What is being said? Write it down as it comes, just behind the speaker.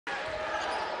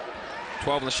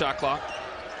12 on the shot clock.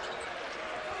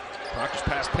 Proctor's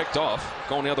pass picked off,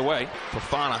 going the other way.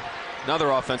 Fofana, another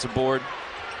offensive board.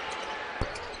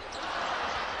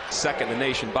 Second in the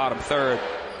nation, bottom third.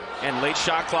 And late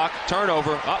shot clock,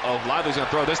 turnover. Uh-oh, Lively's gonna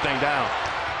throw this thing down.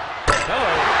 Hello.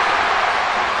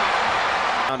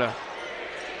 Down to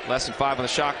less than 5 on the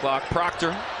shot clock.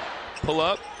 Proctor, pull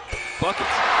up,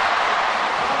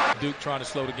 buckets. Duke trying to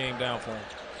slow the game down for him.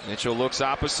 Mitchell looks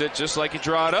opposite, just like he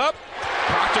draw it up.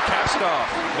 Proctor caps it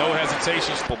off. No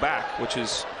hesitation. Pull back, which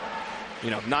is,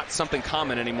 not something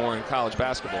common anymore in college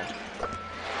basketball.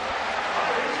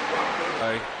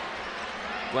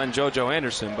 Glenn JoJo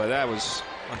Anderson, but that was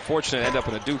unfortunate. End up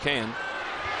with a Duke hand.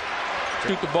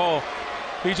 Shoot the ball.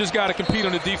 He just got to compete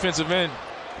on the defensive end.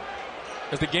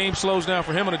 As the game slows down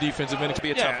for him on the defensive end, it could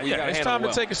be a tough. It's time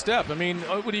to take a step. I mean,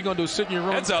 what are you going to do? Sit in your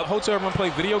room, hotel room, play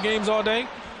video games all day?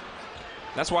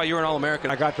 That's why you're an All-American.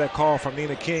 I got that call from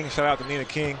Nina King. Shout out to Nina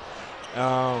King.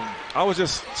 I was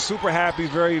just super happy,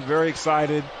 very, very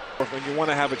excited. When you want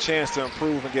to have a chance to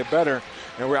improve and get better,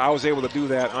 and I was able to do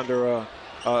that under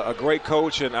a great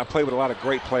coach, and I played with a lot of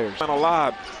great players. On a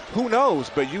lot, who knows,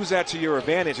 but use that to your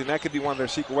advantage, and that could be one of their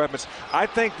secret weapons. I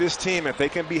think this team, if they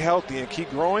can be healthy and keep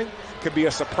growing, could be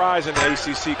a surprise in the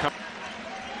ACC.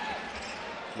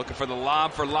 Looking for the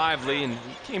lob for Lively, and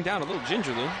he came down a little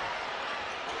gingerly.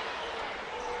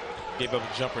 Gave up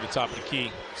a jumper at the top of the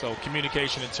key. So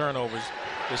communication and turnovers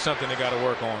is something they got to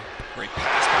work on. Great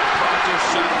pass by Proctor.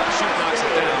 Shoot knocks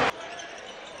it down.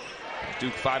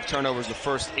 Duke 5 turnovers the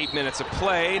first 8 minutes of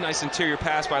play. Nice interior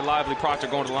pass by Lively. Proctor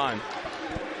going to the line.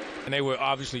 And they were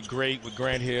obviously great with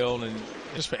Grant Hill and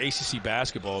just for ACC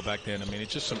basketball back then. I mean,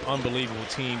 it's just some unbelievable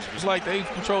teams. It's like they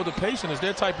control the pace, and it's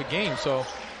their type of game. So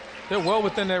they're well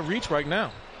within their reach right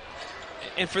now.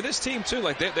 And for this team, too,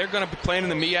 like they're going to be playing in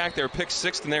the MEAC. They're picked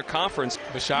 6th in their conference.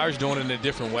 But Shire's doing it in a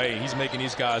different way. He's making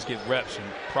these guys get reps, and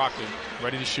Proctor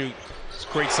ready to shoot. It's a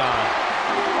great sign.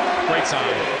 Great sign.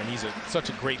 And he's such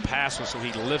a great passer, so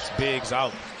he lifts bigs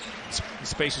out. He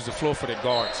spaces the floor for the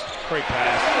guards. Great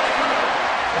pass.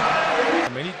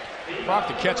 I mean,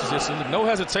 Proctor catches this, and no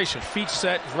hesitation. Feet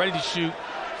set, ready to shoot.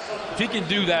 If he can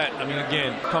do that, I mean,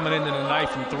 again, coming into the night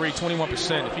from 3,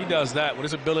 21%, if he does that with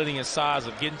his ability and size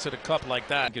of getting to the cup like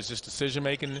that, it's just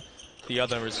decision-making. The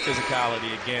other is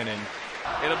physicality again. And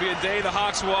it'll be a day the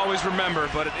Hawks will always remember,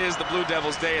 but it is the Blue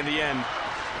Devils' day in the end.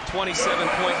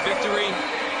 27-point victory.